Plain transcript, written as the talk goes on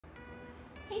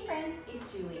Hey friends,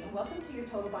 it's Julie and welcome to your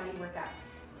total body workout.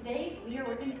 Today we are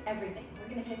working everything.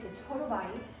 We're going to hit the total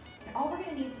body and all we're going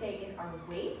to need today is our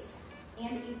weights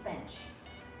and a bench.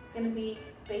 It's going to be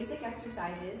basic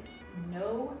exercises,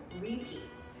 no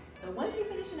repeats. So once you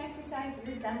finish an exercise,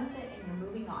 you're done with it and you're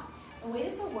moving on. The way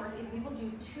this will work is we will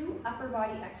do 2 upper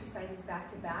body exercises back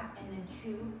to back and then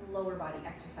 2 lower body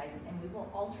exercises, and we will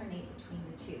alternate between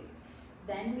the 2.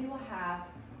 Then we will have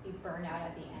a burnout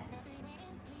at the end.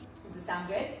 Does it sound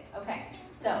good? Okay,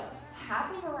 so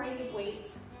have a variety of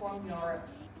weights from your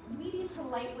medium to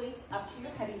light weights up to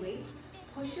your heavy weights.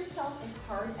 Push yourself as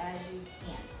hard as you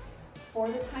can.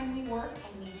 For the time we work,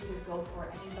 I need you to go for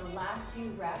it. I need the last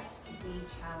few reps to be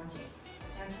challenging.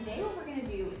 Now today what we're gonna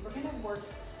do is we're gonna work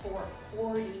for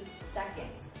 40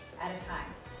 seconds at a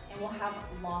time. And we'll have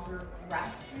longer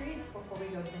rest periods before we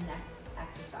go to the next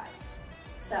exercise.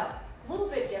 So, a little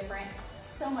bit different,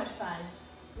 so much fun.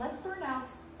 Let's burn out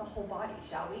the whole body,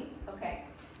 shall we? Okay,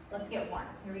 let's get warm.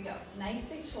 Here we go. Nice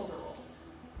big shoulder rolls.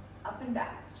 Up and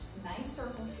back, just nice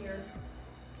circles here.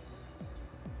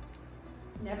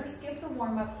 Never skip the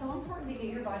warm-up. So important to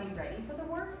get your body ready for the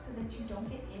work so that you don't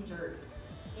get injured.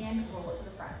 And roll it to the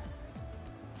front.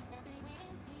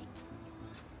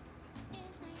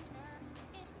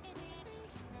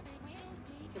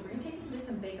 Okay, we're gonna take it into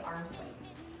some big arm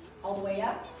swings. All the way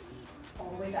up,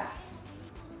 all the way back.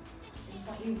 I just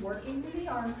want you working through the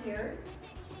arms here.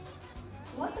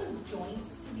 You want those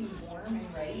joints to be warm and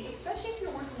ready, especially if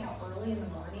you're working out early in the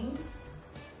morning.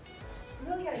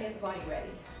 You really gotta get the body ready.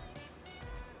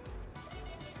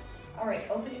 All right,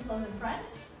 open and close in front.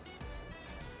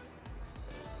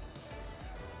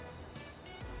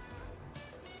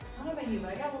 I don't know about you,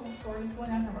 but I got a little soreness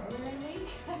going on from earlier in the week.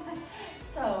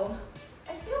 So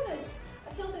I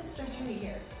feel this stretching me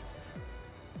here.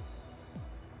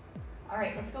 All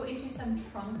right, let's go into some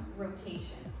trunk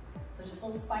rotations. So just a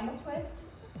little spinal twist.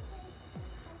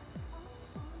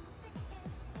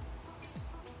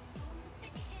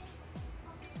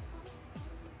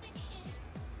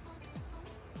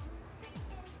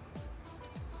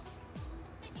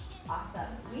 Awesome.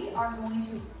 We are going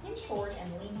to hinge forward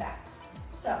and lean back.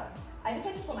 So I just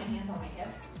like to put my hands on my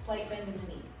hips, slight bend in the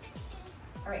knees.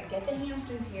 All right, get the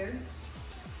hamstrings here.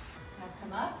 Now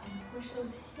come up and push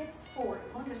those hips forward.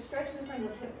 I want you to stretch in the front of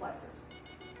those hip flexors.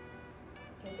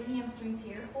 Get the hamstrings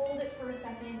here, hold it for a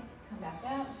second, come back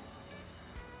up,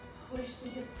 push the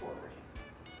hips forward.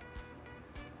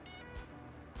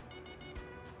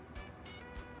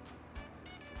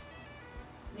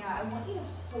 Now I want you to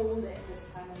hold it this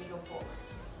time when we go forward.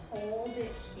 So hold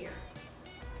it here.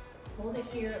 Hold it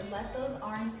here, let those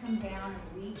arms come down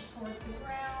and reach towards the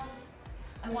ground.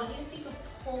 I want you to think of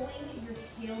pulling your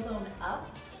tailbone up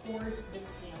towards the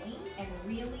ceiling and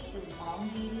really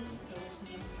elongating those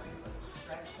hamstrings. Let's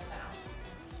stretch them out.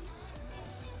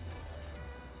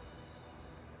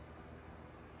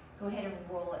 Go ahead and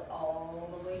roll it all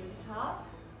the way to the top.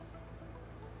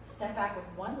 Step back with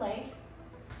one leg.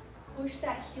 Push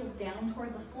that heel down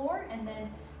towards the floor and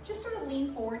then just sort of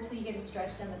lean forward till you get a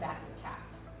stretch down the back of the calf.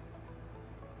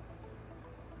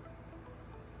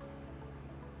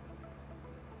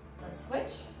 Let's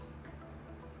switch.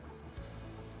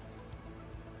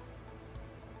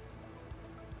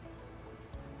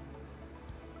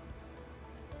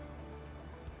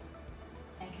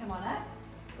 And come on up.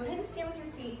 Go ahead and stand with your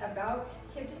feet about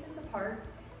hip distance apart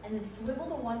and then swivel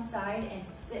to one side and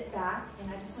sit back. And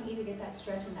I just want you to get that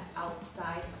stretch in the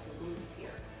outside of the glutes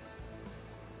here.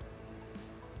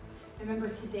 Remember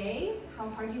today, how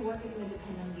hard you work is going to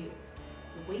depend on you.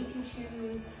 The weights you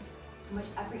choose, how much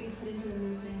effort you put into the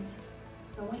movement.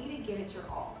 So I want you to give it your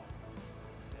all.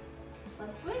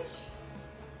 Let's switch.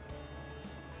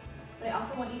 But I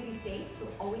also want you to be safe, so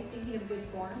always thinking of good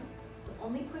form. So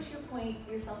only push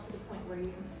yourself to the point where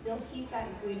you can still keep that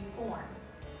good form,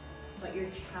 but you're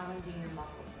challenging your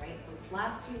muscles, right? Those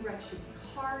last few reps should be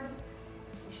hard.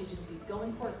 You should just be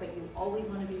going for it, but you always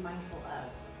want to be mindful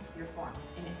of your form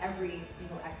in every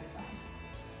single exercise.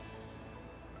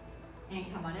 And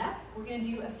come on up. We're gonna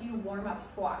do a few warm-up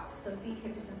squats. So feet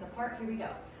hip distance apart, here we go.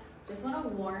 Just wanna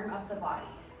warm up the body.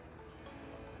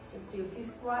 Let's just do a few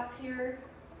squats here.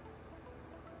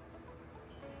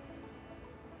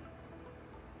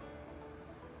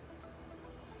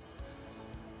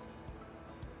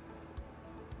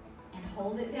 And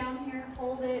hold it down here,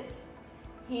 hold it.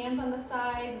 Hands on the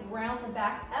thighs, round the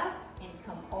back up, and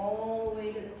come all the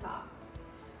way to the top.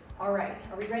 All right,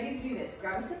 are we ready to do this?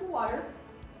 Grab a sip of water.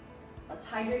 Let's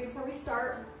hydrate before we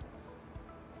start.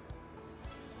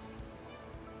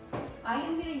 I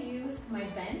am going to use my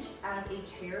bench as a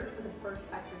chair for the first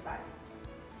exercise.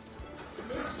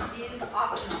 This is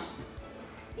optional.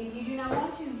 If you do not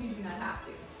want to, you do not have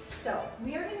to. So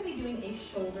we are going to be doing a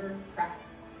shoulder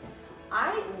press.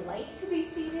 I like to be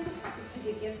seated because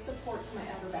it gives support to my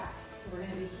upper back. So we're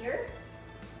going to be here,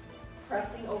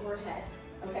 pressing overhead,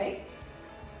 okay?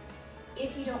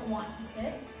 If you don't want to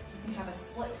sit, you can have a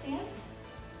split stance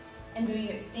and doing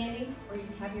it standing, or you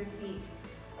can have your feet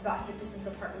about hip distance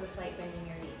apart with a slight bend in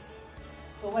your knees.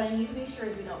 But what I need to make sure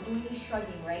is we don't do any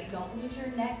shrugging, right? Don't lose your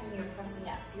neck when you're pressing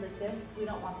up. See, like this, we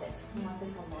don't want this. We want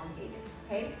this elongated,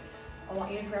 okay? I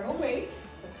want you to grab a weight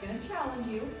that's gonna challenge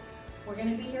you. We're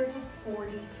gonna be here for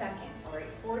 40 seconds, all right?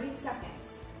 40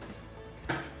 seconds.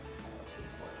 Let's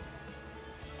use 40.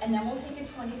 And then we'll take a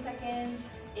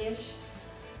 20-second-ish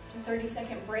to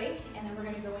 30-second break, and then we're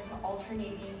gonna go into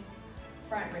alternating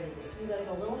front raises. So we gotta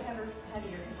go a little heavier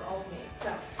because we're alternating.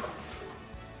 So,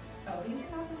 oh, these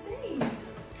are not the same.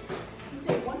 You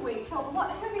say one weight felt a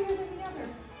lot heavier than the other.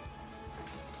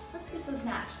 Let's get those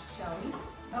matched, shall we?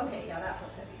 Okay, yeah, that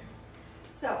feels heavier.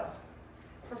 So,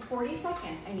 for 40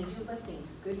 seconds, I need you lifting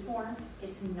good form.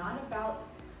 It's not about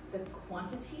the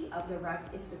quantity of the reps,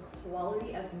 it's the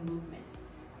quality of movement.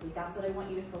 Okay, that's what I want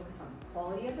you to focus on.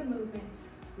 Quality of the movement,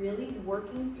 really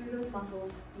working through those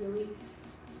muscles, really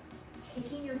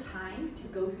taking your time to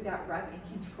go through that rep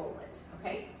and control it,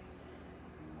 okay?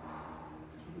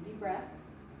 Take a deep breath.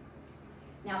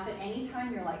 Now, if at any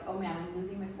time you're like, oh man, I'm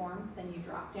losing my form, then you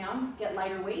drop down, get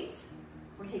lighter weights,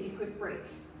 or take a quick break.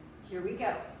 Here we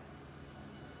go.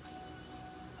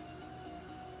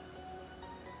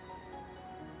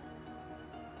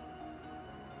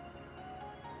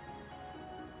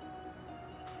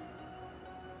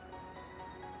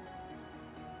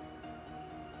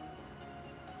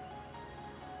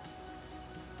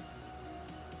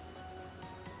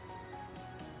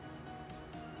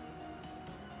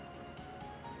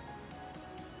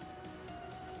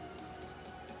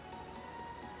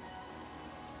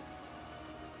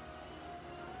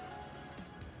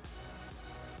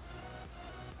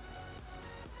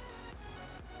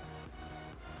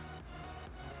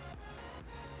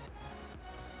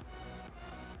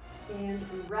 And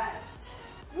rest.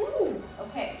 Woo!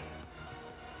 Okay.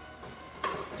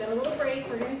 Got a little break.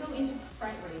 We're going to go into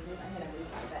front raises. I'm going to move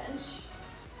my bench.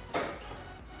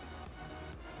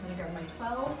 I'm going to grab my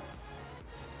 12s.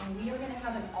 And we are going to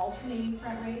have an alternating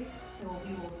front raise. So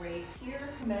we will raise here,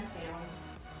 come back down.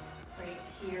 Raise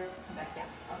here, come back down.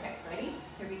 Okay, ready?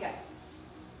 Here we go.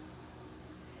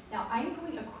 Now I'm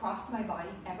going across my body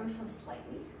ever so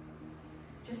slightly.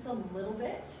 Just a little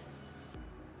bit.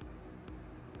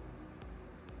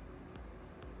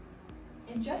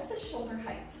 And just to shoulder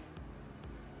height.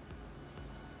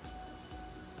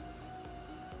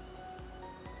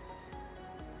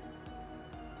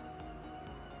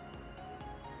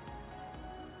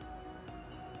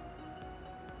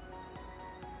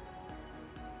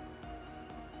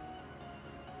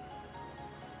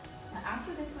 Now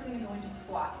after this, we're going to go into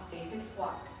squat, basic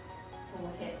squat. So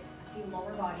we'll hit a few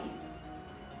lower body.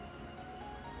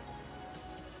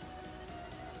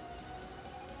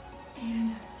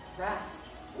 And rest.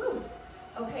 Woo!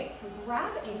 Okay, so grab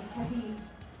a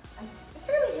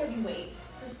fairly heavy weight.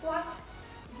 For squats,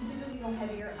 you can typically go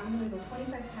heavier. I'm going to go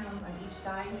 25 pounds on each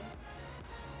side.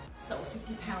 So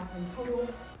 50 pounds in total.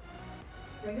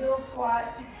 Regular squat,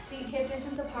 feet hip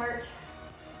distance apart.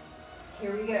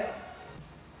 Here we go.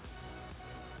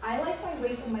 I like my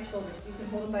weights on my shoulders, so you can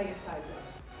hold them by your sides.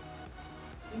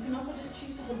 You can also just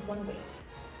choose to hold one weight.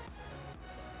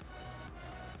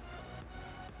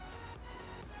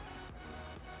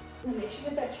 And make sure you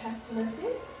get that chest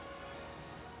lifted.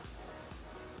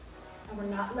 And we're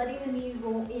not letting the knees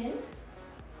roll in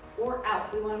or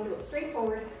out. We want them to go straight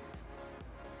forward.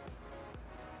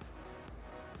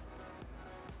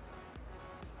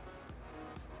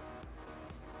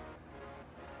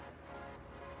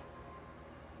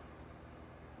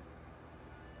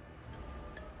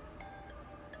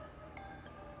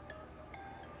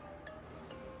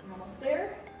 We're almost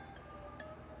there.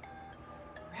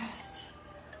 Rest.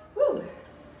 Woo!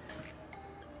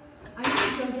 I'm going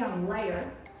to go down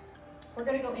lighter. We're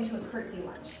going to go into a curtsy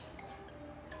lunge.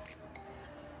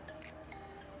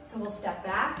 So we'll step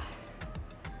back,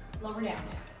 lower down.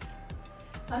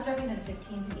 So I'm dropping in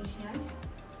 15s in each hand.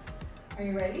 Are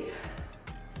you ready?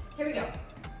 Here we go.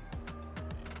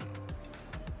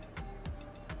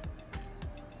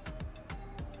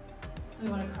 So we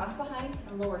want to cross behind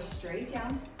and lower straight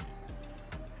down.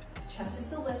 Chest is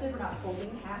still lifted, we're not folding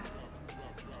in half.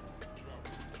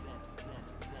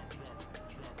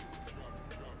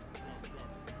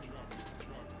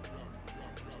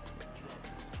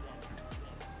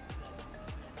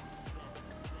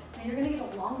 Now you're going to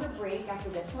get a longer break after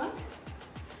this one.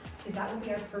 because that will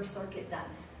be our first circuit done.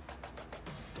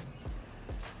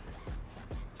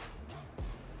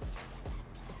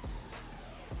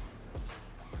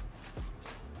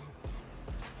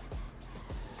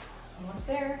 Almost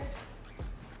there.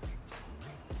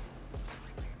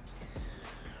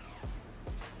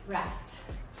 Rest.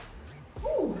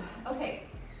 Ooh, okay.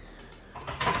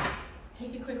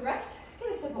 Take a quick rest,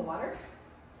 get a sip of water.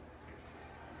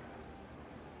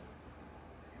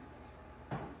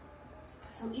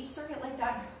 So each circuit like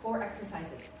that, 4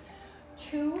 exercises.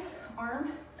 2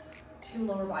 arm, 2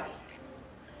 lower body.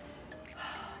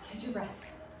 Catch your breath.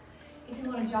 If you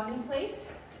want to jog in place,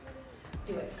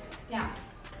 do it. Now,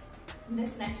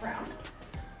 this next round,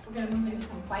 we're going to move into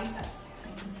some biceps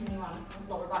and continue on with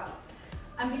lower body.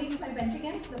 I'm going to use my bench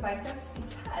again for the biceps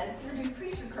because we're doing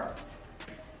preacher curls.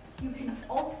 You can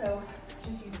also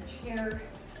just use a chair,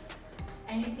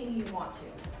 anything you want to.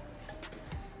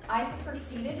 I prefer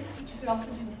seated, but you could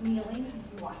also do this kneeling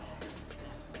if you want.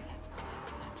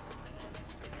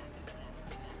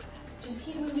 Just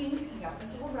keep moving. You got this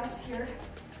little rest here.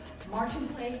 March in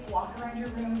place, walk around your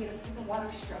room, get a sip of water,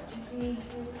 stretch if you need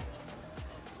to.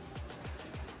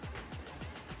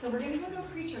 So we're going to go to a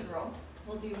preacher curl.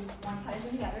 We'll do one side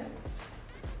and the other.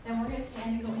 Then we're going to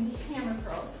stand and go into hammer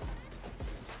curls.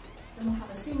 Then we'll have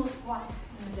a sumo squat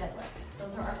and a deadlift.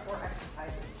 Those are our 4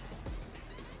 exercises.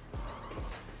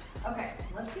 Okay,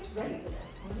 let's get ready for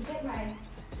this. Let me get my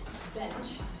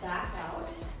bench back out.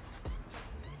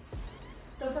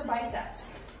 So for biceps,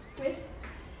 with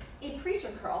a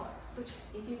preacher curl, which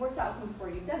if you've worked out before,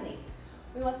 you've done these,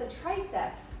 we want the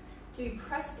triceps to be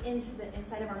pressed into the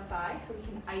inside of our thigh so we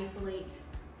can isolate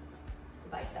the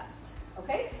biceps,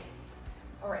 okay?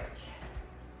 All right,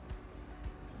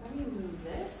 let me move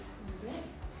this a little bit.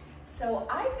 So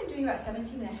I've been doing about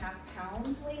 17.5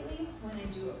 pounds lately when I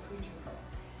do a preacher curl.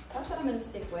 That's what I'm gonna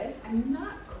stick with. I'm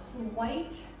not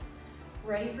quite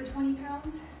ready for 20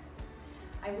 pounds.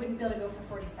 I wouldn't be able to go for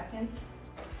 40 seconds.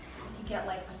 I could get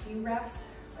like a few reps,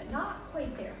 but not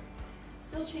quite there.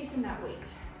 Still chasing that weight.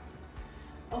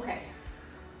 Okay,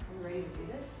 are we ready to do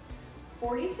this?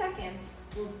 40 seconds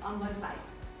on one side,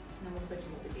 and then we'll switch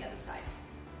and we'll do the other side.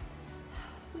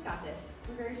 We got this,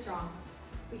 we're very strong.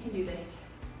 We can do this.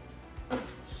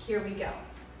 Here we go.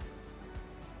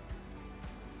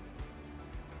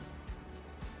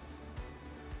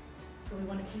 So we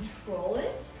want to control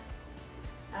it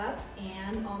up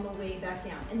and on the way back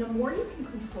down. And the more you can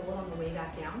control it on the way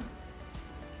back down,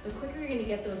 the quicker you're going to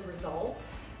get those results.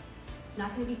 It's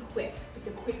not going to be quick, but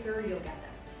the quicker you'll get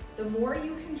them. The more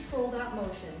you control that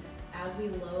motion as we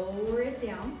lower it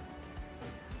down,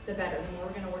 the better. The more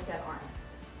we're going to work that arm.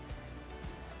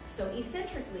 So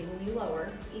eccentrically, when you lower,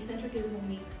 eccentric is when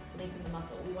we lengthen the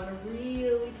muscle. We want to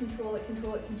really control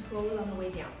it on the way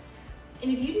down.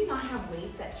 And if you do not have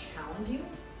weights that challenge you,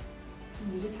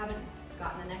 and you just haven't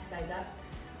gotten the next size up,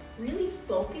 really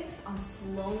focus on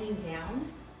slowing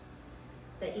down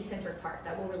the eccentric part.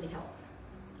 That will really help.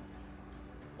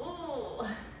 Oh,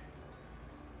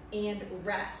 and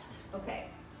rest. Okay,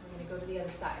 we're gonna go to the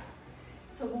other side.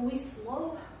 So when we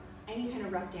slow any kind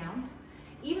of rep down,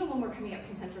 even when we're coming up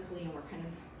concentrically and we're kind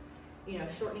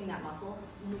of, shortening that muscle,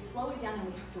 when we slow it down and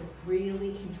we have to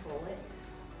really control it,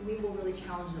 we will really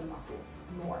challenge the muscles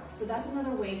more. So that's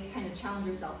another way to kind of challenge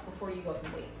yourself before you go up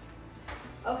in weights.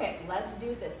 Okay, let's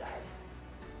do it this side.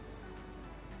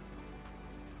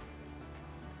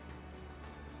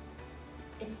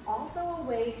 It's also a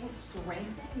way to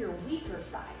strengthen your weaker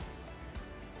side.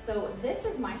 So this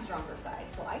is my stronger side,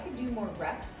 so I could do more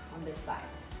reps on this side,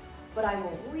 but I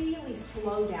will really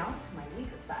slow down my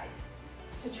weaker side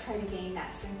to try to gain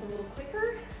that strength a little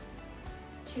quicker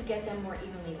to get them more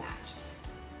evenly matched.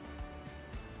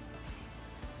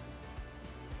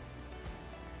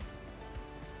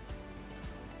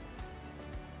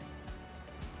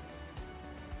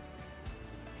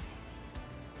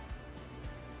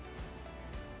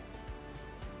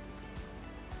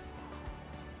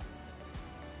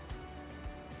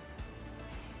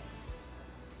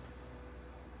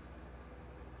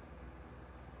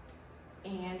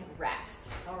 And rest.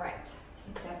 All right,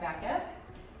 take that back up.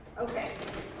 Okay,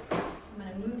 I'm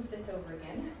gonna move this over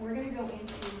again. We're gonna go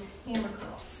into hammer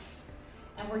curls.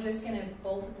 And we're just gonna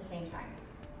both at the same time.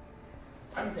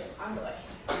 Take this on the way.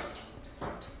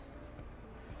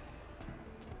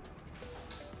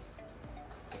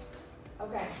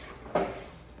 Okay.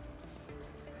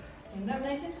 Stand up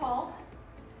nice and tall.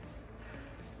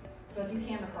 So with these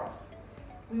hammer curls,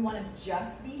 we wanna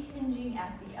just be hinging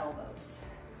at the elbows.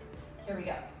 Here we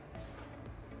go.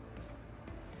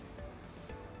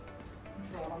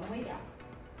 Control on the way down.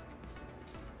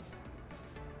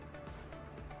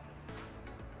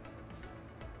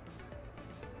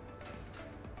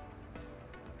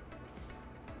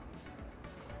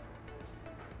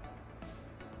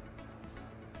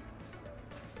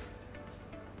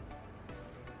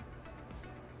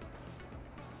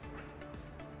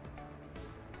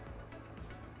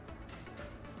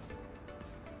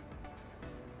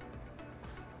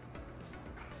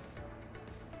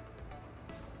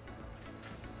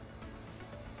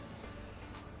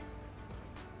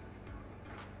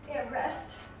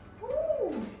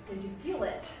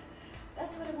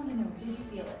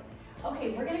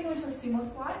 Okay, we're gonna go into a sumo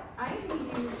squat. I'm gonna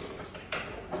use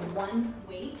one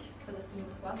weight for the sumo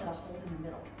squat that I'll hold in the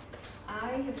middle. I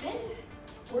have been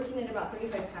working at about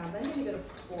 35 pounds. I'm gonna go to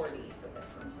 40 for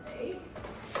this one today.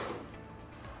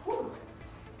 Whew.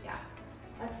 Yeah,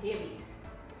 that's heavy.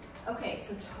 Okay,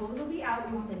 so toes will be out.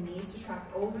 We want the knees to track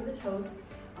over the toes.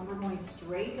 And we're going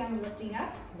straight down, lifting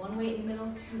up. One weight in the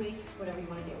middle, two weights, whatever you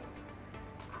wanna do.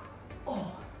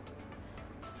 Oh,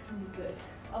 it's gonna be good.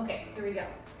 Okay, here we go.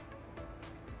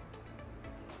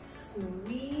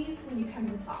 Squeeze when you come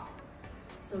to the top.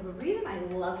 So the reason I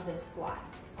love this squat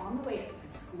is on the way up, you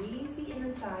can squeeze the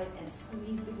inner thighs and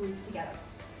squeeze the glutes together.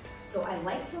 So I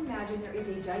like to imagine there is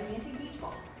a gigantic beach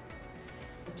ball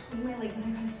between my legs and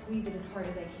I'm gonna squeeze it as hard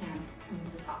as I can coming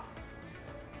to the top.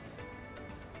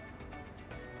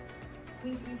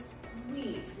 Squeeze, squeeze,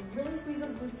 squeeze. Really squeeze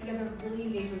those glutes together, really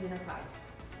engage those inner thighs.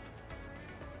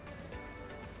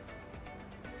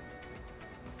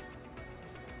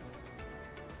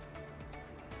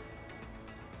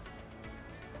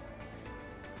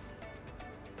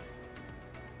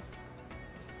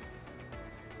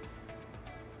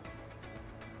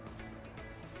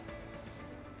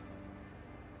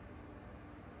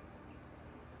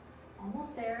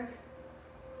 Almost there.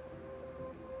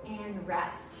 And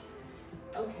rest.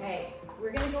 Okay,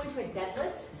 we're gonna go into a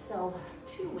deadlift, so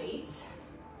 2 weights.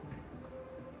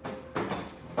 All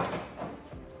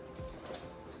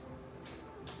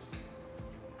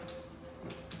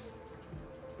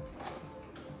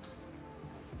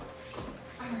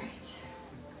right,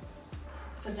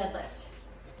 so deadlift.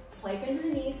 Slight bend to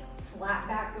the knees, flat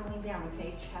back going down,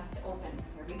 okay? Chest open,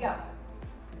 here we go.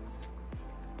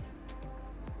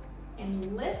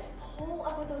 And lift, pull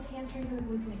up with those hamstrings and the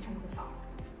glutes when you come to the top.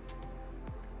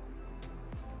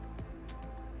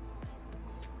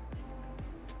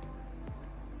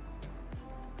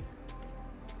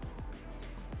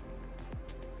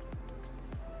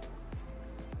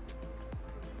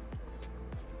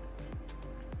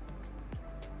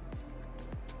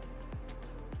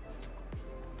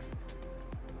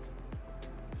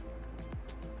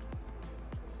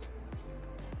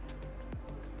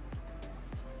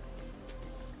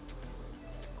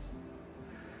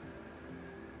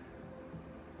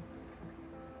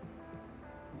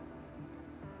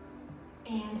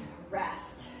 And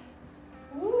rest.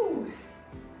 Woo!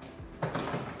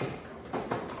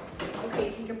 Okay,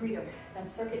 take a breather.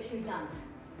 That's circuit 2 done.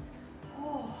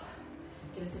 Oh,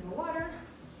 get a sip of water.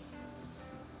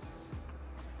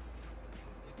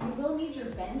 You will need your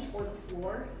bench or the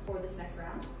floor for this next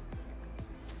round,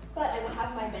 but I will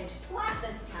have my bench flat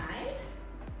this time.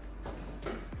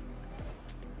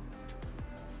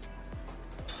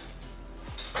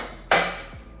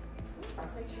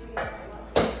 Let's make sure we get that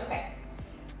one. Okay.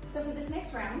 So for this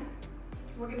next round,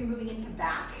 we're gonna be moving into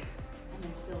back and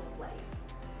then still legs.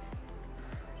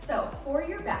 So for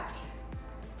your back,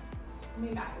 let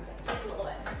me back this up just a little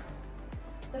bit.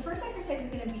 The first exercise is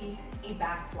gonna be a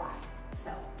back fly.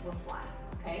 So we're flat,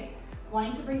 okay?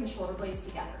 Wanting to bring the shoulder blades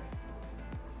together.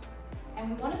 And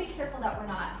we wanna be careful that we're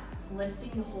not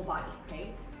lifting the whole body,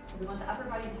 okay? So we want the upper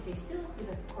body to stay still with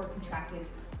the core contracted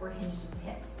or hinged at the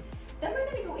hips. Then we're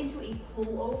gonna go into a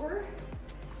pullover.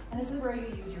 And this is where you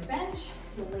use your bench,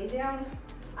 you'll lay down.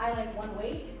 I like one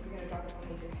weight, you're gonna drop it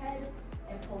behind your head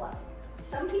and pull up.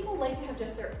 Some people like to have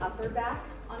just their upper back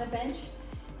on a bench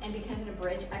and be kind of in a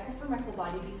bridge. I prefer my whole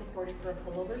body to be supported for a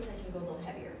pullover so I can go a little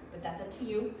heavier, but that's up to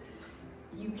you.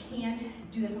 You can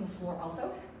do this on the floor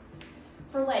also.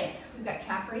 For legs, we've got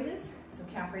calf raises. So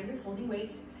calf raises, holding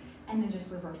weights, and then just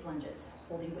reverse lunges,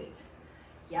 holding weights.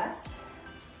 Yes?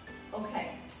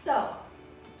 Okay, so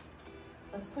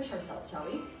let's push ourselves, shall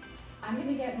we? I'm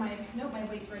gonna get my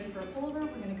weights ready for a pullover.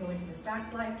 We're gonna go into this back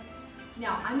fly.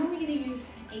 Now, I'm only gonna use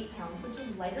 8 pounds, which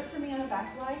is lighter for me on a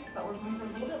back fly, but we're going for a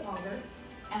little bit longer,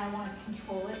 and I wanna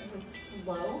control it with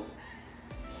slow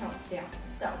counts down.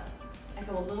 So, I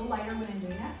go a little lighter when I'm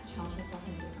doing that to challenge myself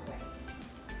in a different way.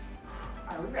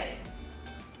 Are we ready?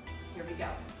 Here we go.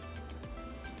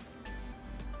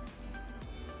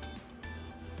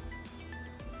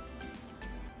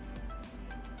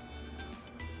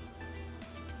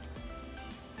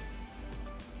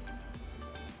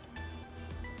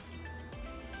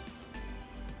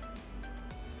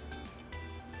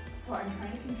 So I'm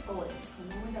trying to control it as slow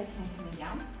as I can coming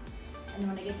down. And then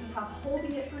when I get to the top,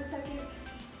 holding it for a second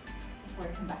before I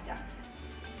come back down.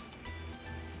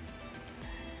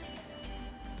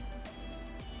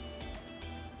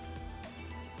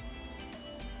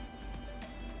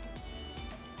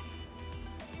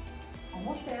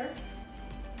 Almost there.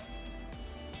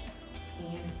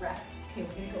 And rest. Okay,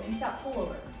 we're gonna go into that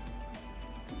pullover.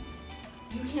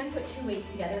 You can put 2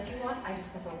 weights together if you want. I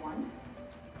just prefer 1.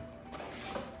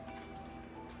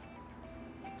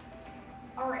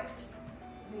 All right,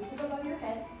 weights up above your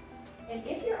head. And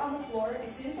if you're on the floor,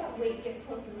 as soon as that weight gets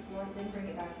close to the floor, then bring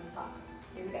it back to the top.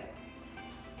 Here we go.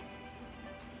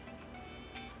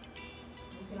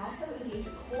 You can also engage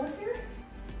your core here.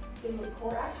 Give a little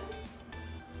core action.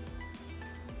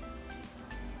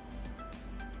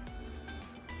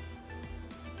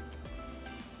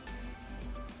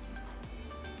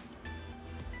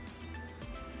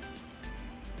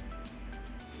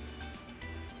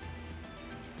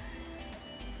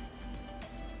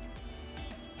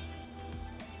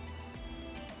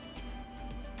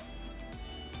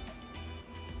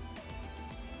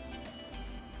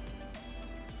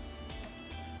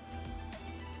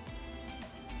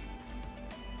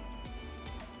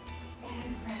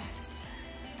 And rest.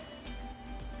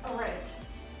 All right.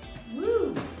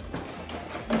 Woo.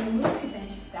 I'm going to move your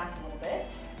bench back a little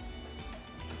bit.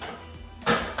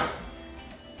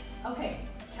 Okay,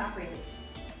 calf raises.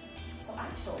 So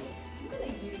actually, I'm going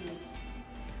to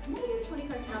use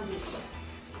 25 pounds each.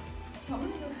 So I'm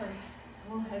going to go for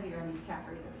a little heavier on these calf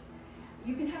raises.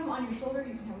 You can have them on your shoulder,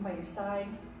 you can have them by your side,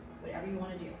 whatever you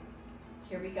want to do.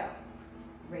 Here we go.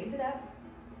 Raise it up,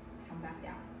 come back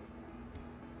down.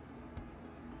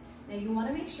 Now you want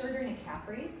to make sure during a calf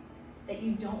raise that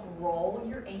you don't roll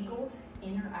your ankles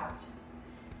in or out.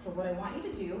 So what I want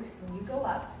you to do is when you go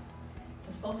up,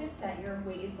 to focus that your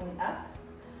weight is going up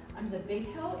under the big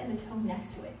toe and the toe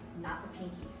next to it, not the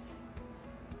pinkies.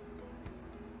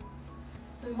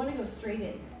 So we want to go straight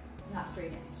in, not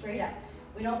straight in, straight up.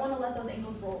 We don't want to let those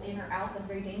ankles roll in or out. That's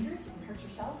very dangerous. You can hurt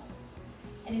yourself.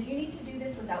 And if you need to do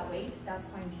this without weights, that's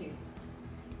fine too.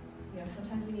 You know,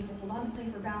 sometimes we need to hold on to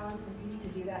something for balance. If you need to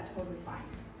do that, totally fine.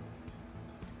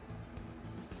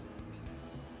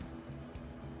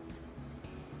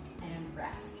 And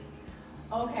rest.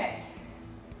 Okay,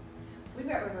 we've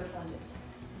got reverse lunges.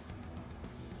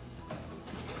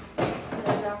 I'm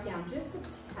gonna drop down just a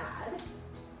tad.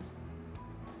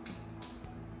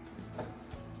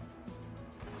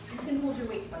 You can hold your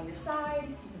weights by your side.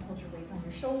 You can hold your weights on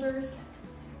your shoulders.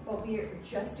 But we are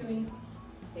just doing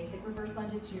basic reverse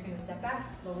lunges, so you're gonna step back,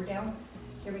 lower down.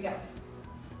 Here we go.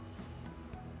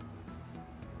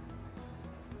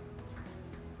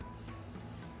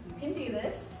 You can do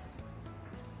this.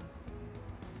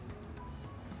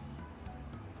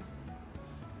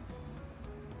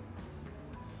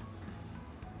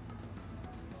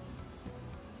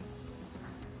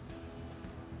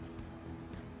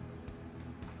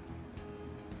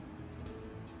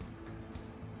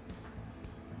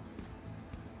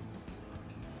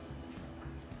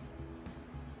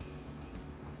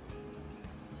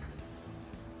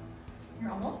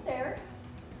 You're almost there.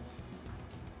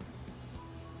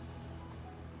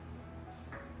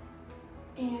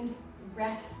 And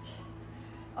rest.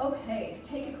 Okay,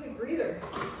 take a quick breather.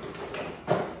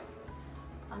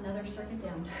 Another circuit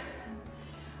down.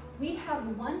 We have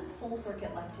 1 full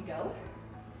circuit left to go.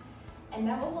 And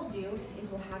now what we'll do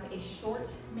is we'll have a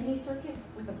short mini circuit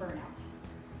with a burnout.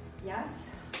 Yes?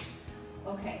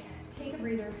 Okay, take a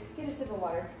breather, get a sip of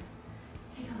water,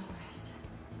 take a little rest.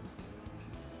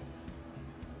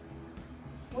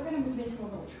 We're gonna move into a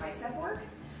little tricep work.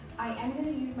 I am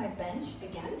gonna use my bench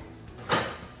again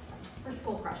for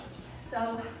skull crushers.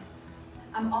 So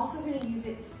I'm also gonna use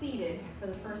it seated for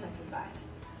the first exercise,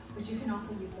 but you can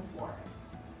also use the floor.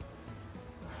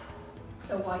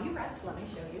 So while you rest, let me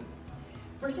show you.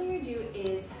 First thing you do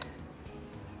is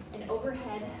an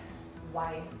overhead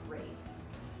Y raise.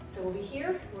 So we'll be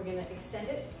here, we're gonna extend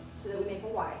it so that we make a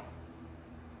Y.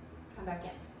 Come back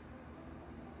in.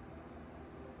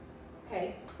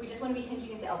 Okay, we just want to be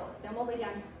hinging at the elbows. Then we'll lay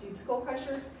down, do the skull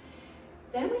crusher.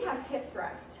 Then we have hip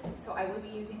thrust. So I will be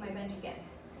using my bench again.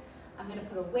 I'm going to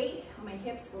put a weight on my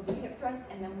hips. We'll do hip thrust,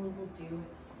 and then we will do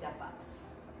step ups.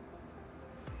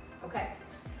 Okay,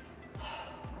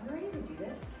 are we ready to do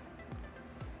this?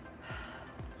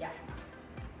 Yeah,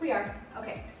 we are.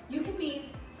 Okay, you can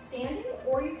be standing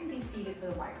or you can be seated for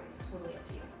the Y raise. Totally up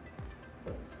to you.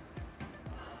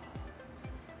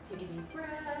 Take a deep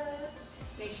breath.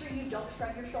 Make sure you don't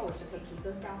shrug your shoulders, okay? Keep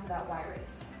those down for that Y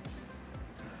raise.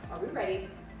 Are we ready?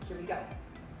 Here we go.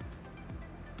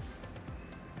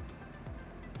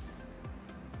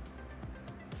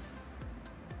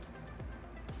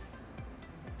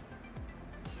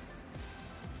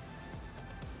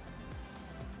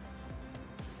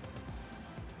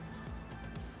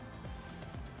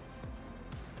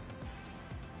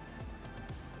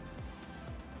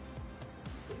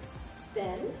 Just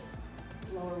extend.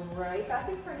 Lower right back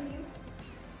in front of you.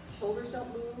 Shoulders don't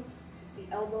move, just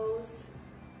the elbows.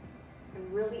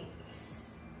 and really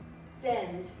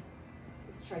extend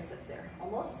those triceps there.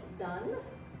 Almost done.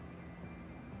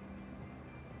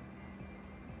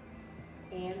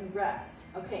 And rest.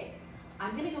 Okay,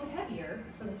 I'm gonna go heavier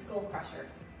for the skull crusher.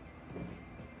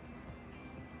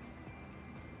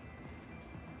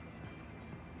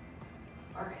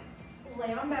 All right,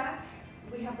 lay on back.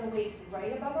 We have the weights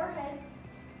right above our head.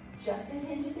 Just to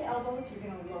hinge at the elbows, you're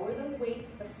gonna lower those weights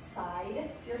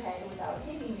beside your head without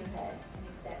hitting your head and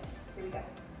extend. Here we go.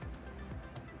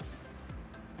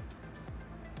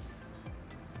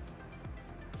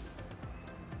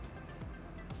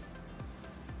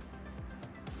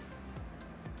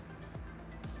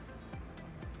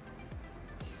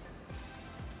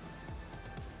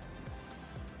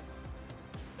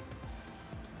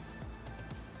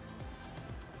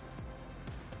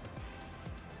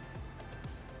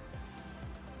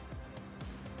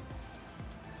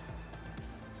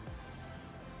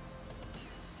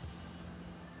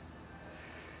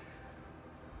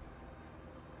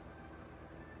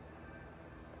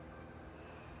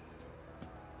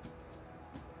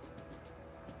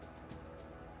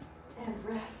 And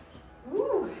rest.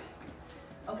 Woo!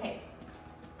 Okay,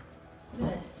 I'm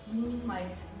gonna move my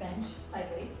bench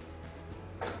sideways.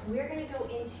 We're gonna go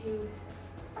into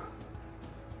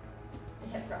the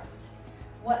hip thrust.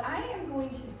 What I am going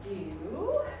to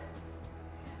do,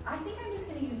 I think I'm just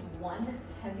gonna use one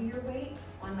heavier weight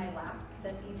on my lap because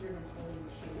that's easier than pulling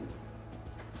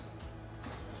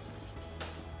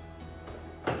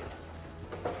two.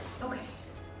 Okay,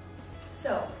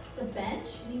 so the bench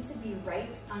needs to be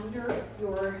right under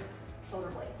your shoulder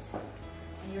blades.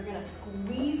 And you're gonna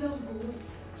squeeze those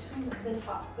glutes to the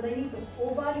top. But I need the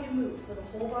whole body to move, so the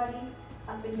whole body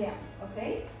up and down,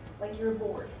 okay? Like you're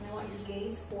bored, and I want your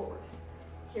gaze forward.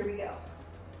 Here we go.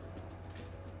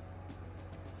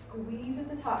 Squeeze at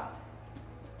the top.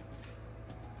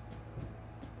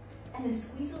 And then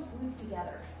squeeze those glutes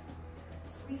together.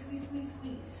 Squeeze, squeeze, squeeze,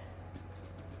 squeeze.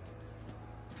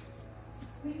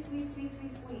 Squeeze, squeeze, squeeze,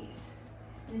 squeeze, squeeze.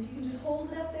 And if you can just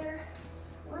hold it up there,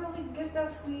 really get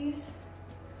that squeeze.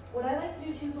 What I like to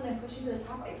do too is when I push into the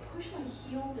top, I push my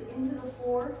heels into the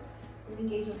floor, really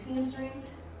engage those hamstrings.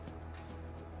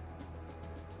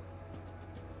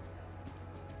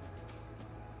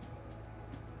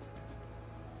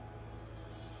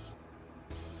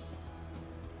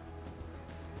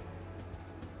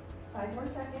 Five more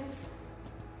seconds.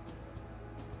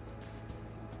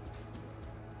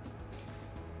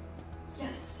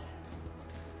 Yes.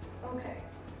 Okay.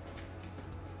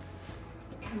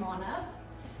 Come on up.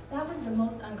 That was the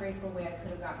most ungraceful way I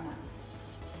could have gotten up.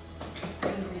 I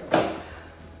mean, really.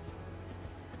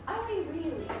 I mean,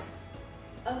 really.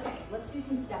 Okay, let's do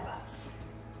some step ups.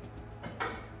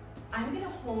 I'm gonna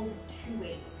hold two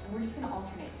weights and we're just gonna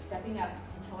alternate, stepping up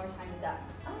until our time is up.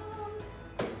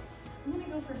 I'm gonna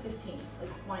go for 15s, like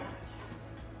why not?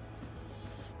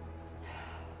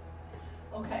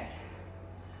 Okay,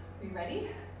 are you ready?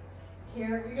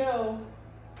 Here we go.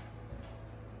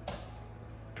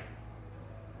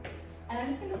 And I'm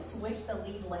just gonna switch the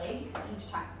lead leg each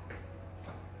time.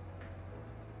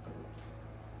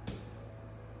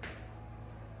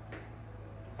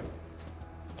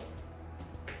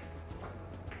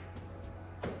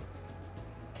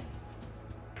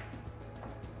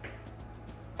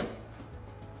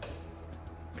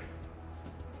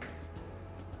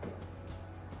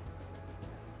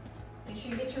 Make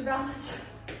sure you get your balance.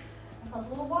 I felt a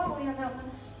little wobbly on that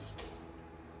one.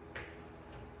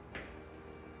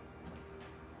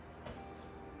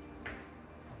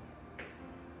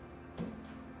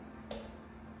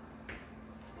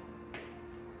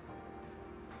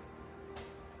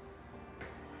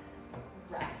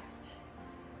 Rest.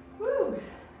 Woo!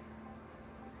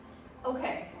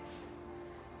 Okay,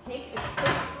 take a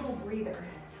quick little breather.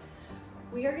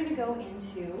 We are gonna go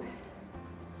into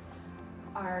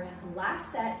our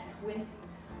last set with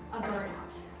a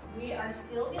burnout. We are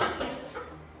still gonna use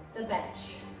the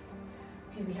bench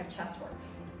because we have chest work.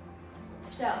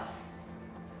 So,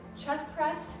 chest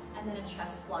press and then a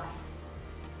chest fly.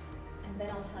 And then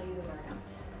I'll tell you the burnout.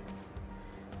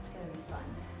 It's gonna be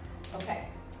fun. Okay.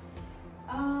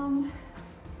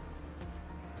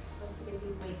 Let's get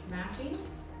these weights matching.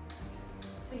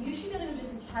 So you should be able to go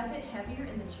just a tad bit heavier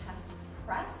in the chest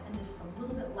press and then just a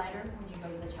little bit lighter when you go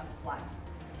to the chest fly.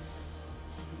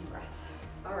 Take a deep breath.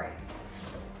 All right.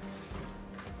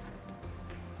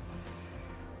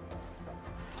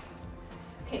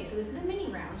 Okay, so this is a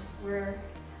mini round where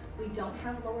we don't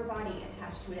have lower body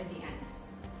attached to it at the end,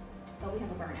 but we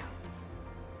have a burnout.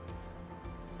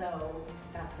 So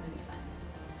that's gonna be fun.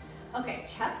 Okay,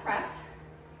 chest press.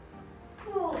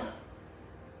 Cool.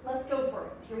 Let's go for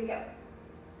it. Here we go.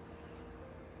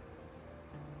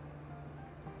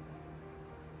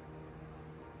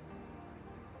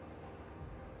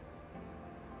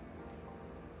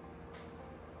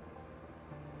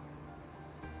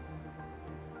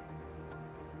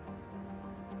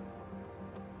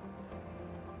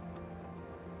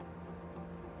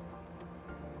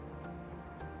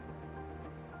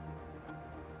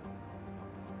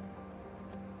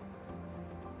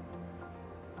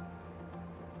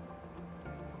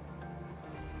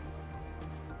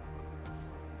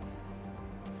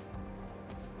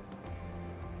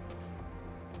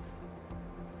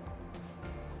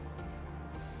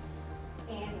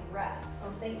 rest.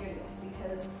 Oh, thank goodness,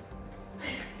 because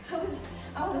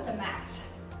I was at the max.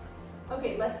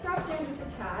 Okay, let's drop down just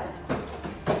a tad.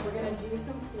 We're gonna do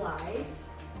some flies.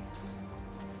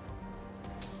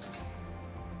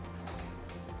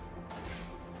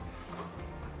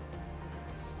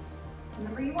 So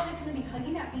remember, you want to kind of be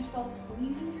hugging that beach ball,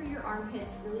 squeezing through your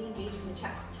armpits, really engaging the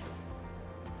chest.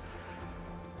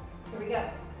 Here we go.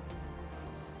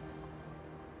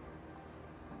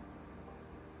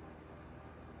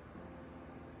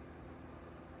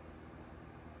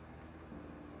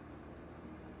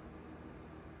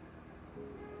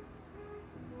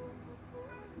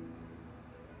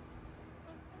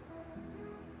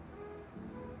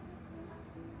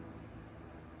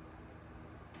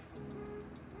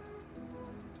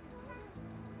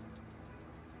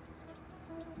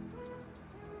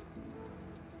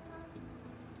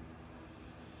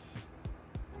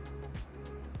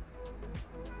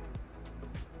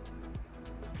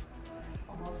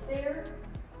 Almost there.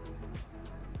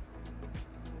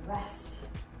 Rest.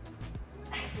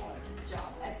 Excellent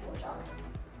job, excellent job.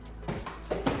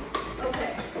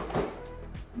 Okay,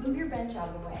 move your bench out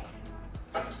of the way.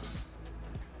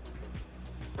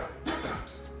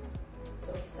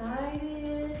 So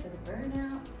excited for the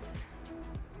burnout.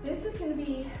 This is gonna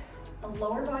be a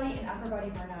lower body and upper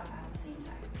body burnout at the same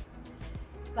time.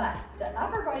 But the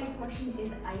upper body portion is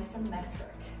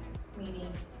isometric,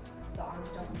 meaning the arms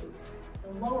don't move.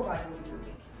 The lower body will be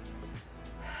moving.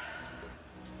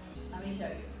 Let me show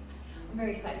you. I'm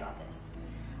very excited about this.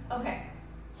 Okay,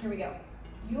 here we go.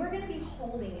 You are gonna be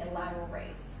holding a lateral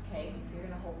raise, okay? So you're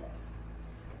gonna hold this.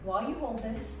 While you hold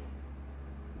this,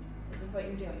 this is what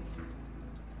you're doing,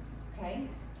 okay?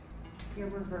 You're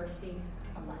reversing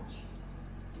a lunge.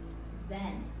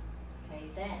 Then, okay,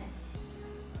 then,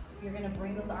 you're gonna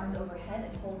bring those arms overhead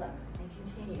and hold them and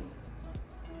continue.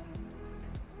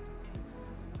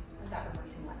 That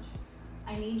reversing lunge.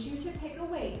 I need you to pick a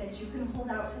weight that you can hold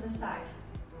out to the side,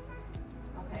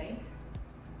 okay,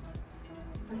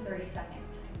 for 30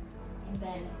 seconds. And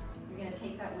then you're gonna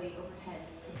take that weight overhead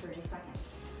for 30 seconds.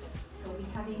 So we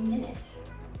have a minute,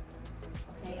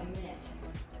 okay, a minute.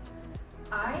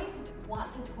 I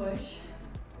want to push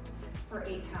for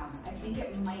 8 pounds. I think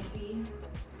it might be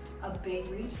a big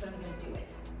reach, but I'm gonna do it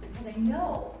because I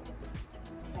know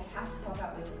if I have to swap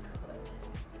out weights, I could.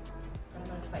 I'm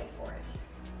gonna fight for it.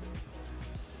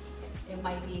 It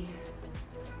might be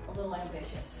a little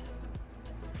ambitious.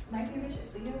 Might be ambitious,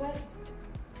 but you know what?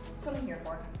 That's what I'm here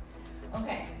for.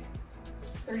 Okay,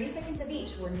 30 seconds of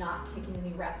each. We're not taking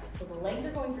any rest. So the legs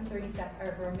are going for 30 seconds,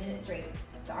 or for a minute straight.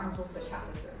 The arms will switch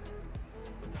halfway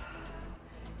through.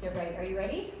 Get ready. Are you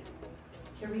ready?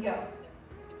 Here we go.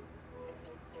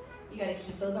 You gotta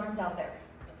keep those arms out there.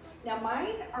 Now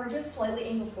mine are just slightly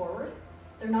angled forward.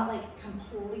 They're not like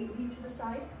completely to the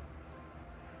side.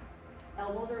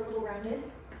 Elbows are a little rounded.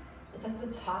 It's at the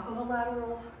top of a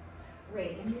lateral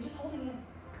raise, and you're just holding it.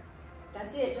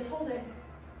 That's it, just hold it.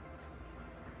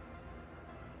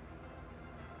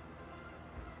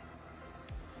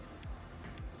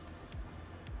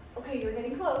 Okay, you're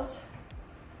getting close.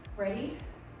 Ready?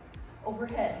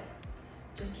 Overhead.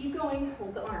 Just keep going,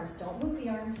 hold the arms. Don't move the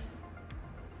arms.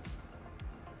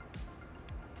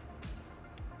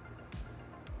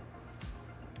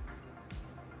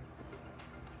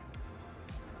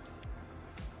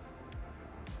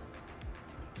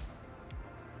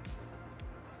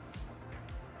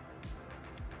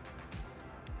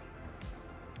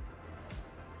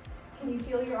 Can you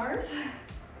feel your arms?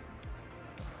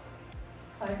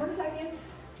 5 more seconds.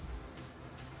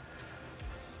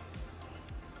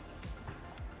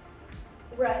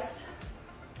 Rest.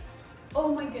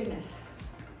 Oh my goodness.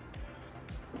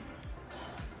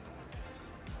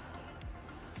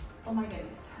 Oh my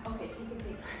goodness. Okay, take a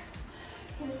deep breath.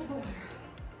 Get a sip of water.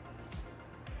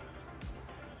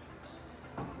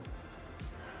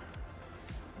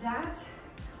 That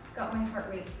got my heart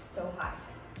rate so high.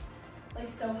 Like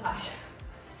so high.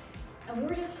 And we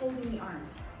were just holding the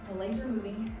arms. The legs were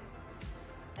moving.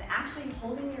 And actually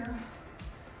holding your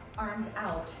arms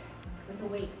out with the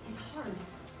weight is hard,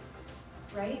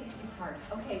 right? It's hard.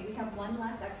 Okay, we have one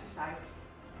last exercise.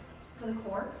 For the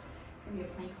core, it's gonna be a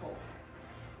plank hold.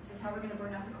 This is how we're gonna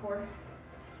burn out the core.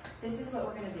 This is what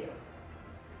we're gonna do.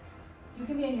 You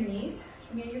can be on your knees, you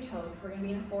can be on your toes. We're gonna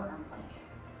be in a forearm plank.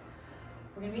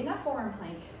 We're gonna be in that forearm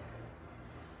plank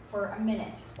for a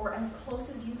minute, or as close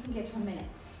as you can get to a minute.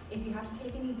 If you have to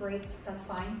take any breaks, that's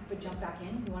fine, but jump back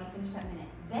in. We wanna finish that minute.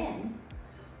 Then,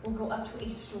 we'll go up to a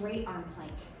straight arm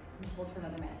plank and hold for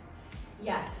another minute.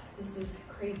 Yes, this is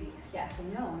crazy. Yes, I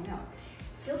know.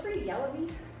 Feel free to yell at me,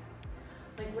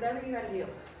 like whatever you gotta do,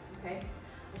 okay?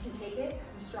 I can take it,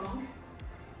 I'm strong.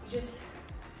 You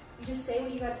just say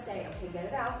what you gotta say, okay, get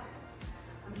it out.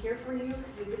 I'm here for you,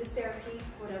 use it as therapy,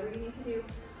 whatever you need to do.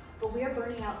 But we are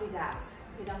burning out these abs,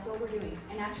 okay, that's what we're doing.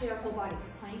 And actually our whole body,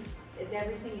 because planks, it's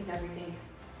everything.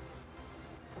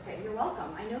 Okay, you're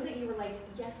welcome. I know that you were like,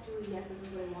 yes, Julie, yes, this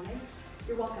is what I wanted.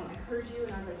 You're welcome, I heard you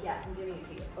and I was like, yes, I'm giving it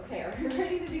to you. Okay, are you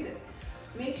ready to do this?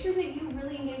 Make sure that you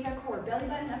really engage that core, belly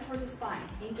button up towards the spine.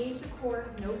 Engage the core,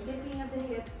 no dipping of the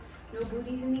hips, no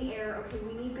booties in the air. Okay,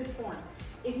 we need good form.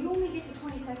 If you only get to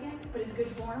 20 seconds, but it's good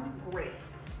form, great.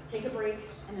 Take a break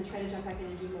and then try to jump back in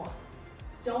and do more.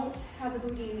 Don't have the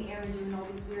booty in the air and doing all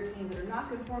these weird things that are not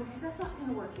good form because that's not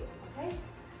gonna work you, okay?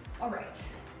 All right,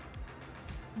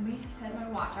 let me set my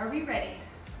watch. Are we ready?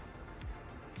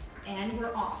 And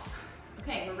we're off.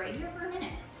 Okay, we're right here for a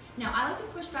minute. Now, I like to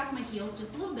push back my heels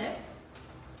just a little bit.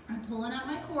 I'm pulling out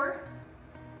my core.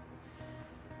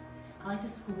 I like to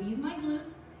squeeze my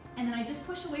glutes, and then I just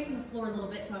push away from the floor a little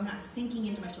bit so I'm not sinking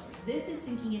into my shoulders. This is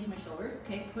sinking into my shoulders,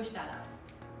 okay? Push that up.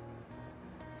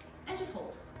 And just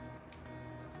hold.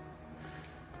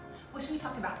 What should we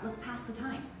talk about? Let's pass the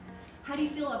time. How do you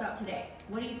feel about today?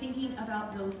 What are you thinking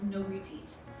about those no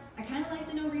repeats? I kind of like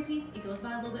the no repeats. It goes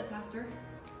by a little bit faster.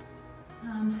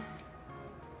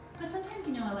 But sometimes,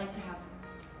 you know, I like to have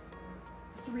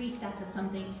 3 sets of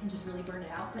something and just really burn it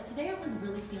out. But today I was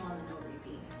really feeling the no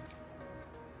repeat.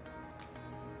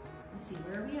 Let's see,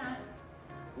 where are we at?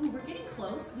 Ooh, we're getting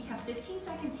close. We have 15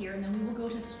 seconds here and then we will go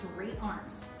to straight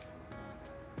arms.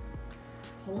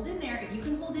 Hold in there. If you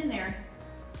can hold in there,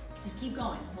 just keep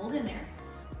going. Hold in there.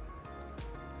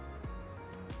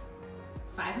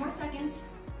 5 more seconds.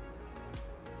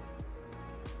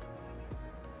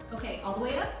 Okay, all the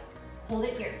way up. Hold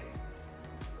it here.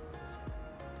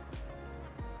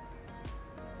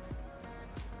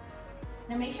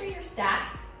 Now make sure you're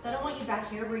stacked. So I don't want you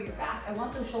back here where you're back. I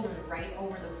want those shoulders right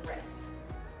over those wrists.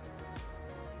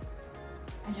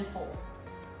 And just hold.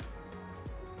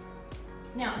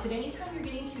 Now, if at any time you're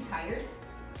getting too tired,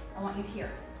 I want you here,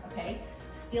 okay?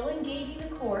 Still engaging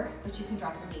the core, but you can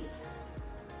drop your knees.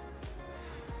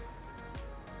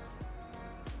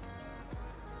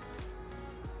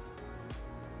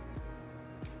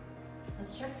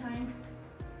 Let's check time.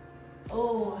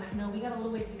 Oh, no, we got a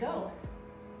little ways to go.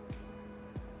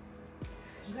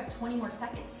 You got 20 more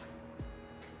seconds.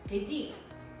 Dig deep.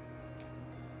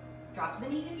 Drop to the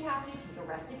knees if you have to, take a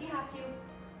rest if you have to,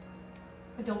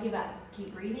 but don't give up.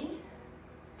 Keep breathing,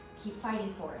 keep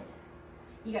fighting for it.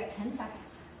 You got 10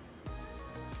 seconds.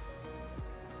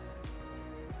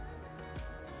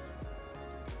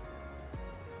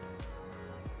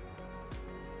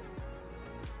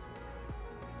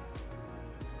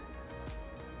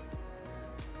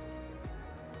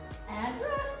 And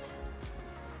rest.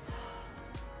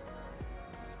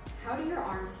 How do your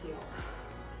arms feel?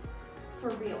 For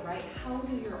real, right? How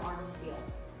do your arms feel?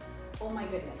 Oh my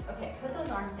goodness. Okay, put those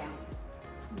arms down.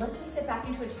 Let's just sit back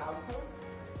into a child's pose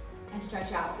and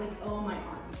stretch out. Like, oh, my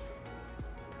arms.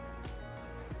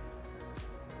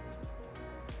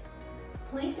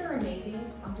 Planks are amazing.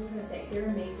 I'm just gonna say, they're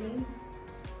amazing,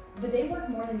 but they work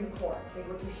more than your core. They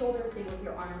work your shoulders, they work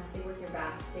your arms, they work your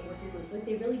back, they work your glutes. Like,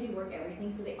 they really do work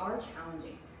everything, so they are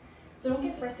challenging. So don't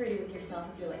get frustrated with yourself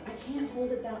if you're like, I can't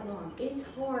hold it that long. It's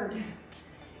hard.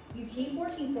 You keep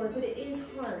working for it, but it is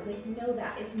hard. Like, know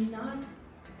that.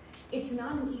 It's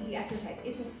not an easy exercise.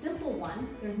 It's a simple one.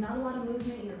 There's not a lot of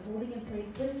movement. You're holding in place,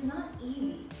 but it's not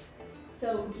easy.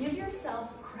 So give yourself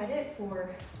credit for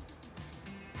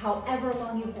however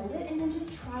long you hold it, and then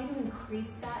just try to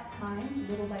increase that time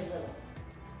little by little.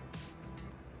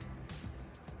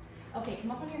 Okay,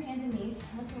 come up on your hands and knees.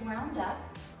 Let's round up.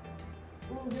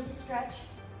 Ooh, really stretch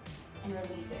and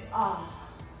release it. Ah,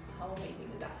 how amazing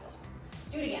does that feel?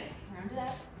 Do it again. Round it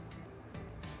up.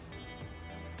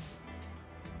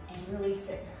 And release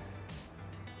it.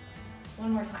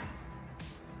 One more time.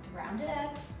 Round it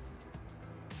up.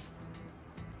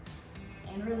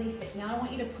 And release it. Now I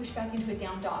want you to push back into a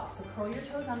down dog. So curl your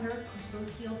toes under, push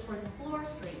those heels towards the floor,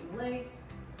 straighten your legs,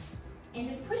 and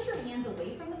just push your hands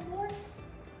away from the floor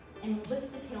and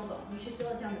lift the tailbone. You should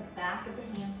feel it down the back of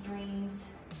the hamstrings.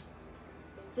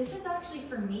 This is actually,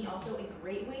 for me, also a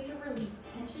great way to release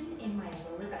tension in my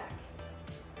lower back.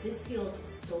 This feels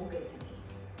so good to me.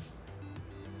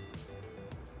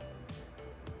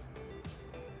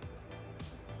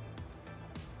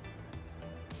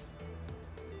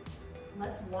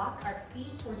 Let's walk our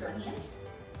feet towards our hands.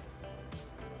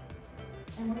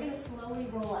 And we're gonna slowly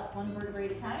roll up, one vertebrae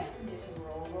at a time. Just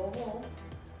roll, roll, roll.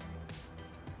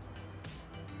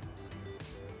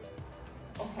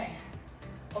 Okay,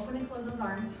 open and close those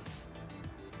arms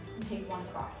and take one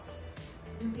across.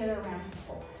 Loop the other around and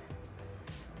pull.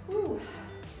 Woo.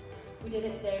 We did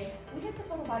it today. We hit the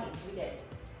total body. We did.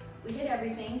 We did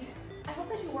everything. I hope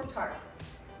that you worked hard.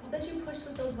 I hope that you pushed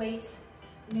with those weights.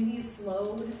 Maybe you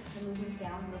slowed the movements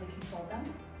down and really controlled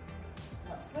them.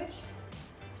 Let's switch.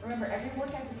 Remember, every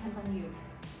workout depends on you.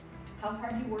 How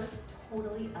hard you work is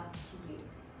totally up to you.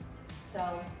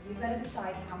 So you've got to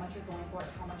decide how much you're going for it,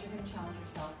 how much you're going to challenge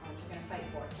yourself, how much you're going to fight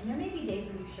for it. And there may be days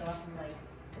where you show up and you're like,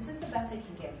 this is the best I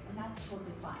can give, and that's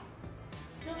totally fine.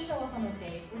 Still show up on those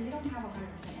days where you don't have 100%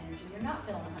 energy, you're not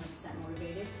feeling 100%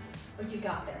 motivated, but you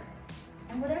got there.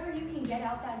 And whatever you can get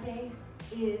out that day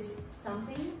is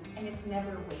something, and it's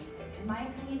never wasted. In my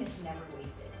opinion, it's never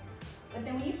wasted. But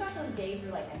then when you've got those days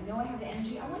where you're like, I know I have the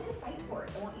energy, I want you to fight for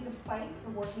it. I want you to fight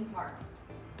for working hard.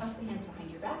 Tuck the hands behind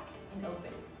your back and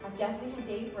open. I've definitely had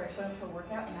days where I've shown up to a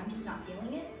workout and I'm just not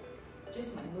feeling it.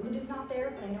 Just my mood is not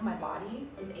there, but I know my body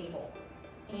is able.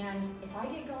 And if I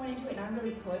get going into it and I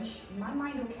really push, my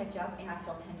mind will catch up and I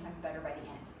feel 10 times better by the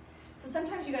end. So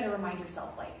sometimes you gotta remind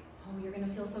yourself like, oh, you're gonna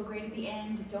feel so great at the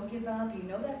end, don't give up, you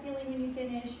know that feeling when you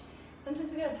finish.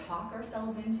 Sometimes we gotta talk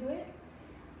ourselves into it,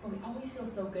 but we always feel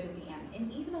so good at the end. And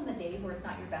even on the days where it's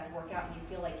not your best workout and you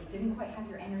feel like you didn't quite have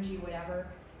your energy, whatever,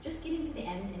 just getting to the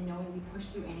end and knowing you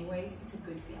pushed through anyways, it's a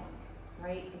good feeling,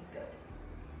 right? It's good.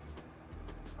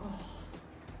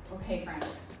 Oh, okay friends.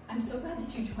 I'm so glad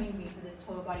that you joined me for this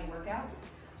total body workout.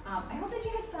 I hope that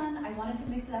you had fun. I wanted to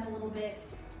mix it up a little bit,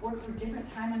 work for different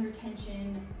time under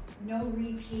tension, no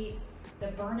repeats. The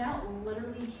burnout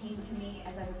literally came to me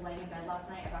as I was laying in bed last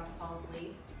night about to fall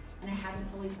asleep, and I hadn't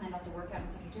fully planned out the workout. I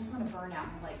was like, I just want to burn out.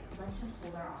 I was like, let's just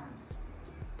hold our arms.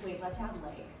 Wait, let's add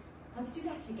legs. Let's do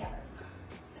that together.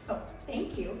 So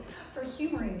thank you for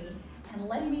humoring me and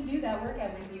letting me do that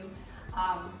workout with you.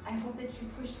 I hope that you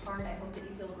pushed hard. I hope that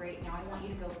you feel great. Now I want you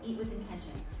to go eat with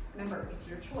intention. Remember, it's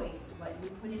your choice what you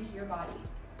put into your body.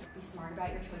 Be smart about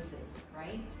your choices,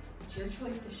 right? It's your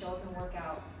choice to show up and work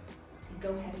out and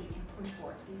go heavy and push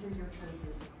for it. These are your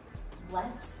choices.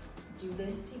 Let's do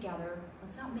this together.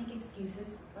 Let's not make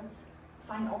excuses. Let's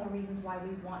find all the reasons why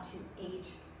we want to age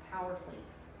powerfully.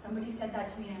 Somebody said that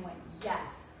to me and I went,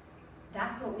 yes,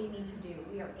 that's what we need to do.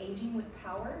 We are aging with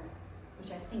power,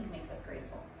 which I think makes us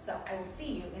graceful. So I will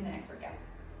see you in the next workout.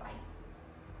 Bye.